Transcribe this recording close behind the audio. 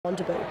on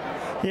debut.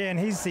 Yeah, and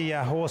he's the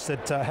horse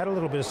that had a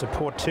little bit of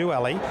support too,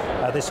 Ali.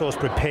 This horse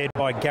prepared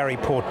by Gary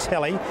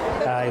Portelli.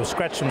 He was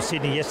scratched from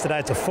Sydney yesterday.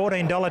 It's a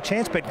 $14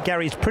 chance, but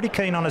Gary's pretty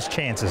keen on his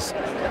chances.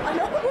 I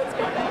know what's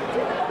going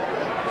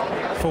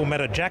on. Full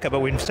Meadow Jacket,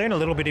 but we've seen a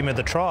little bit of him in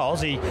the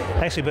trials. He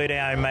actually beat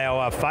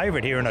our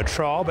favourite here in a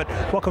trial, but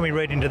what can we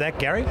read into that,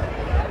 Gary?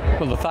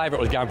 Well, the favourite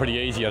was going pretty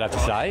easy, I'd have to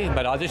say,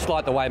 but I just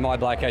like the way My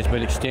Bloke has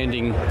been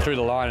extending through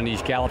the line in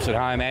his gallops at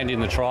home and in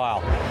the trial.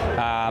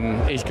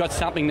 He's got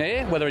something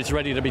there. Whether it's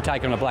ready to be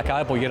taken on a Black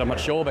Opal yet, I'm not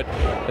sure, but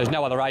there's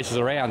no other races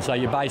around, so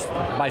you're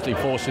basically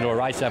forced into a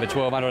race over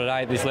 1,200 a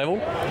day at this level.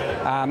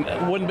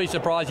 Wouldn't be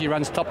surprised if he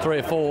runs top 3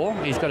 or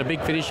 4. He's got a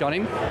big finish on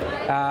him.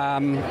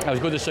 It was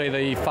good to see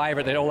the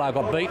favourite that although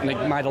got beaten, he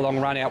made a long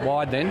run out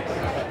wide then,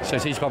 so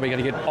he's probably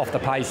going to get off the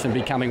pace and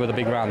be coming with a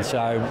big run,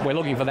 so we're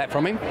looking for that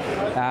from him.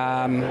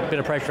 Bit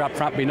of pressure up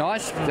front would be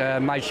nice.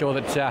 Made sure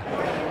that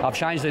I've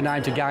changed their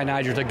name to Gain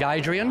Adrian to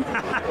Gadrian.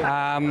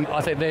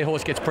 I think their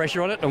horse gets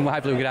pressure on it, and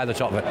hopefully we'll get over the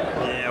top of it.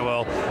 Yeah,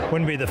 well,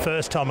 wouldn't be the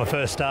first time a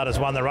first starter's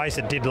won the race.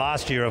 It did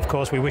last year, of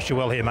course. We wish you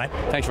well here, mate.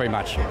 Thanks very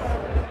much.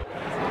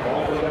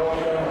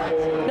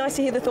 Nice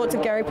to hear the thoughts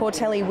of Gary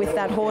Portelli with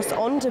that horse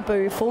on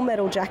debut, Full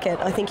Metal Jacket.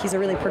 I think he's a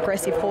really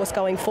progressive horse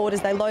going forward.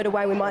 As they load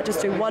away, we might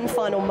just do one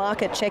final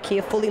market check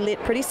here. Fully Lit,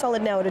 pretty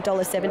solid now at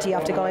 $1.70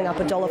 after going up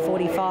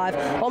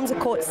 $1.45. Holmes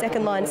caught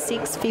second line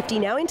 $6.50,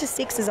 now into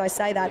 6 as I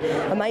say that.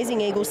 Amazing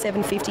Eagle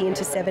 $7.50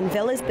 into 7.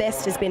 Vella's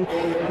Best has been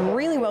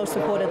really well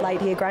supported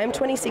late here, Graham.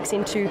 26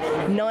 into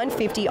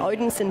 $9.50,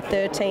 Odinson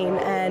 13,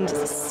 and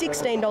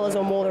 $16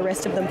 or more the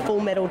rest of them. Full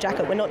Metal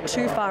Jacket. We're not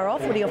too far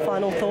off. What are your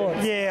final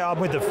thoughts? Yeah, I'm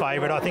with the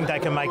favourite. I think they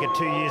can make it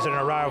 2 years in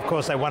a row. Of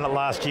course, they won it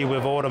last year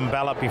with Autumn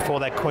Ballot. Before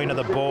that, Queen of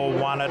the Ball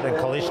won it, and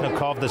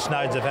Kalishnikov. The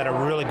Snodes have had a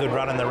really good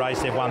run in the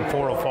race. They've won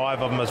 4 or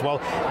 5 of them as well.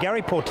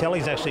 Gary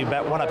Portelli's actually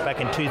won it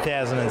back in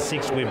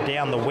 2006 with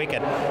Down the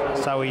Wicket.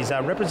 So he's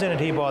represented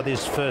here by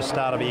this first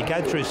starter. But you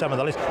go through some of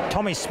the list.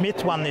 Tommy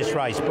Smith won this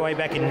race way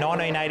back in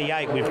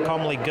 1988 with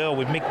Comley Girl,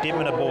 with Mick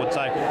Dittman aboard.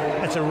 So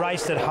it's a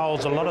race that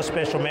holds a lot of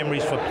special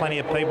memories for plenty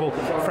of people.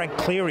 Frank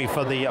Cleary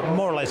for the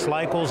more or less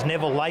locals.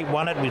 Neville Late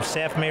won it with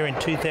Southmere in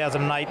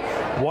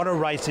 2008. What a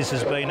race this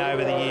has been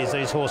over the years.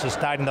 These horses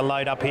starting to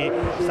load up here,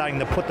 starting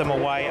to put them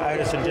away.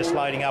 Odinson just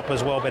loading up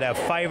as well. But our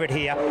favourite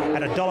here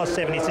at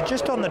 $1.70. So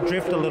just on the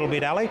drift a little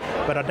bit, Ali,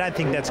 but I don't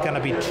think that's going to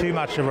be too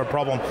much of a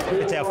problem.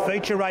 It's our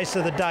feature race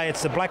of the day.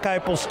 It's the Black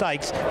Opal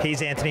Stakes.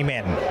 Here's Anthony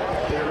Manton.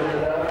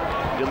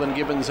 Dylan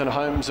Gibbons and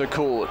Holmes are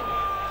caught.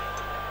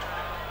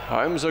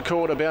 Holmes are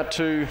caught, about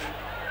to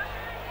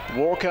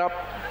walk up.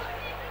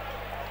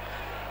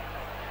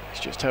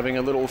 He's just having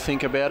a little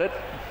think about it.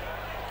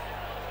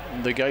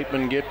 The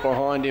gatemen get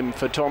behind him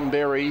for Tom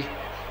Berry,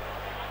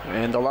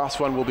 and the last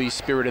one will be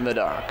Spirit in the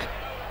Dark.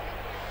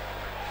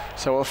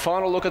 So a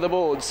final look at the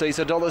board sees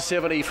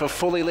 $1.70 for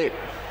Fully Lit.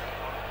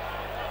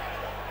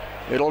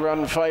 It'll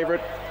run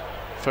favourite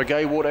for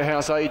Gay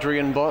Waterhouse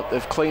Adrian Bott.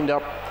 They've cleaned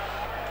up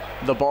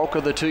the bulk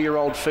of the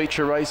 2-year-old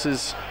feature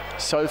races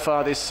so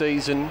far this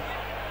season,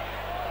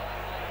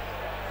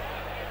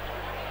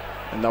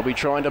 and they'll be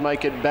trying to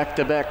make it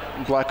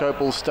back-to-back Black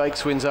Opal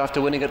Stakes wins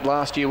after winning it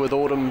last year with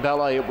Autumn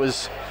Ballet. It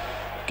was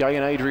Gay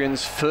and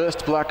Adrian's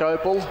first Black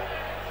Opal,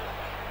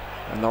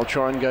 and they'll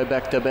try and go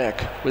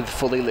back-to-back with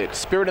Fully Lit.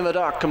 Spirit in the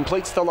Dark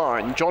completes the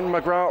line. John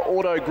McGrath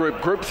Auto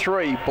Group, Group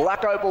 3,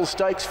 Black Opal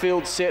Stakes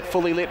field set.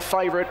 Fully Lit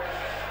favourite,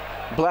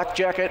 Black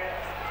Jacket,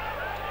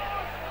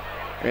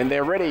 and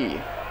they're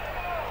ready.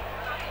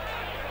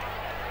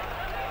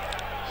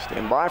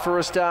 Stand by for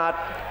a start.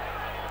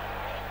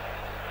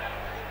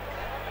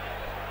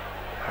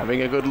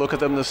 Having a good look at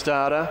them, the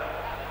starter.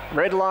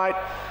 Red light.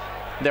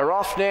 They're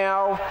off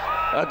now.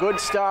 A good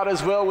start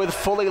as well with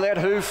Fully Lit,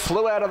 who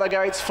flew out of the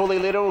gates. Fully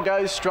Lit will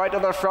go straight to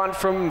the front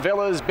from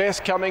Vella's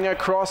Best coming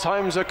across.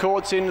 Holmes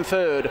Accourt's in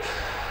third.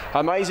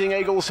 Amazing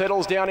Eagle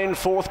settles down in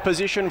 4th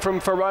position from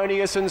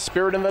Feronius, and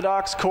Spirit in the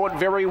Dark's caught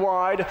very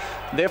wide.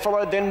 They're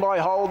followed then by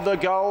Hold the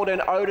Gold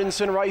and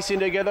Odinson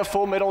racing together.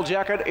 Full Metal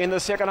Jacket in the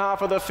second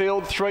half of the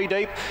field, 3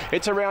 deep.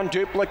 It's around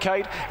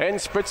Duplicate, and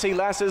Spritzy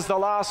Lass is the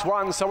last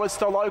one, so it's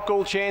the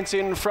local chance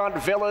in front.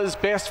 Vella's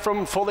Best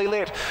from Fully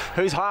Lit,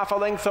 who's half a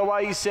length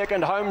away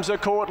second. Holmes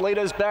Accourt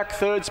leaders back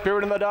third.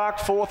 Spirit in the Dark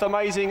fourth.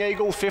 Amazing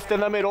Eagle fifth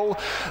in the middle.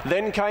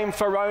 Then came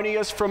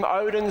Feronius from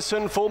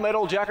Odinson. Full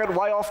Metal Jacket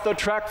way off the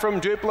track from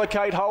Duplicate.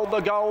 Hold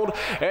the Gold,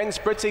 and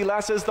Spritzy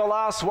Lass is the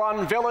last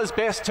one. Vella's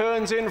Best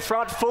turns in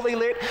front. Fully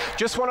Lit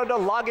just wanted to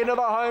lug into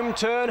the home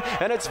turn,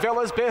 and it's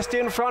Vella's Best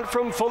in front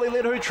from Fully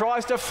Lit, who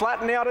tries to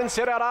flatten out and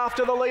set out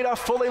after the leader.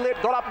 Fully Lit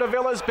got up to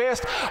Vella's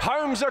Best.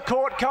 Holmes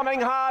Accourt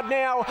coming hard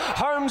now.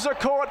 Holmes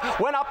Accourt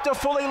went up to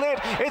Fully Lit.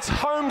 It's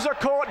Holmes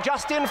Accourt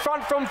just in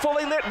front from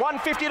Fully Lit.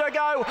 150 to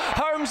go.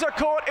 Holmes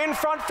Accourt in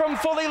front from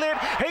Fully Lit.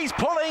 He's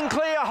pulling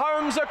clear,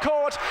 Holmes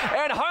Accourt,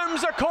 and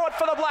Holmes Accourt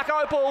for the Black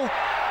Opal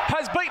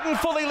has beaten beaten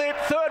Fully Lit.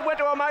 Third went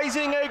to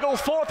Amazing Eagle.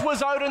 Fourth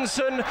was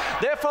Odinson.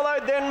 They're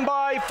followed then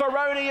by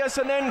Feronius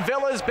and then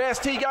Vella's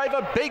Best. He gave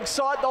a big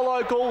sight, the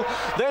local.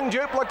 Then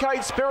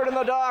Duplicate, Spirit in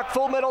the Dark,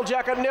 Full Metal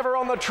Jacket, never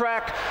on the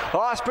track.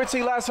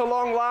 Spritzy Lass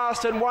along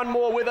last and one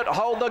more with it.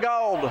 Hold the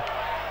Gold.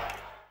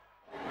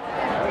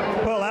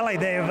 Well, Ali,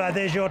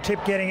 there's your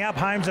tip getting up.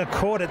 Holmes are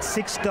caught at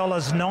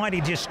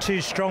 $6.90, just too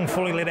strong.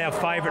 Fully Lit, our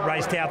favourite,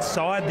 raced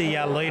outside the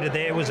leader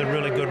there. Was a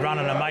really good run,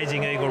 and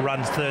Amazing Eagle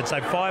runs third.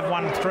 So 5,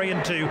 1, 3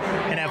 and 2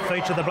 in our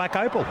feature, the Black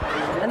Opal.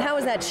 And how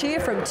was that cheer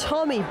from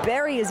Tommy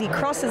Berry as he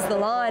crosses the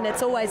line?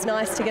 It's always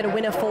nice to get a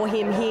winner for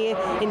him here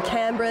in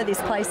Canberra.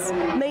 This place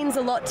means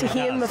a lot to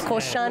him. Of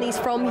course, Shani's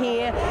from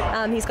here.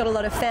 He's got a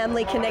lot of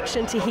family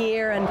connection to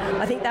here, and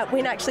I think that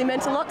win actually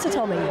meant a lot to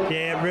Tommy.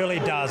 Yeah, it really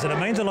does, and it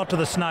means a lot to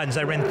the Snowdens.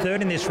 They ran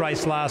third in this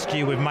race last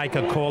year with Make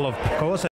a Call, of course.